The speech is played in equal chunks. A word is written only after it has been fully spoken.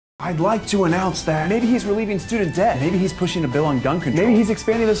I'd like to announce that. Maybe he's relieving student debt. Maybe he's pushing a bill on gun control. Maybe he's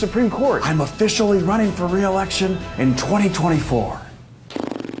expanding the Supreme Court. I'm officially running for re-election in 2024.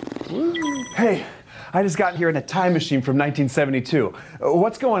 Hey, I just got here in a time machine from 1972.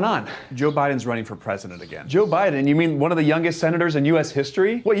 What's going on? Joe Biden's running for president again. Joe Biden? You mean one of the youngest senators in U.S.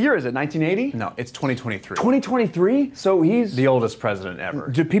 history? What year is it, 1980? No, it's 2023. 2023? So he's The oldest president ever.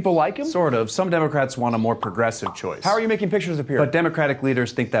 Do people like him? Sort of. Some Democrats want a more progressive choice. How are you making pictures appear? But Democratic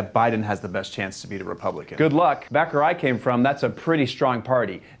leaders think that Biden has the best chance to beat a Republican. Good luck. Back where I came from, that's a pretty strong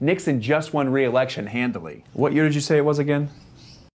party. Nixon just won re-election handily. What year did you say it was again?